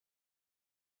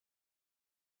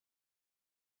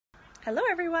Hello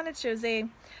everyone, it's Jose.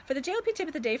 For the JLP tip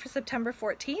of the day for September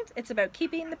 14th, it's about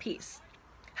keeping the peace.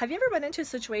 Have you ever run into a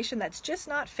situation that's just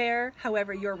not fair,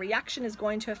 however your reaction is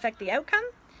going to affect the outcome?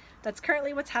 That's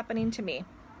currently what's happening to me.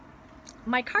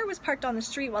 My car was parked on the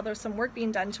street while there was some work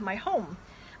being done to my home.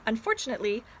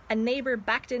 Unfortunately, a neighbor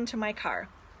backed into my car.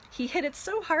 He hit it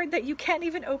so hard that you can't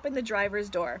even open the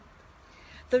driver's door.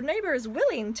 The neighbor is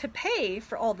willing to pay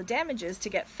for all the damages to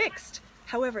get fixed.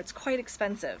 However, it's quite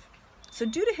expensive. So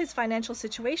due to his financial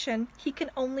situation, he can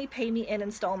only pay me in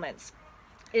installments.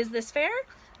 Is this fair?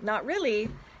 Not really,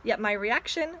 yet my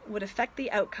reaction would affect the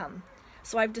outcome.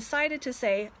 So I've decided to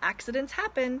say accidents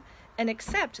happen and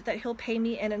accept that he'll pay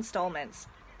me in installments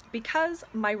because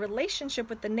my relationship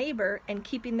with the neighbor and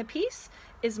keeping the peace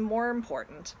is more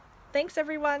important. Thanks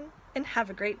everyone, and have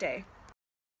a great day.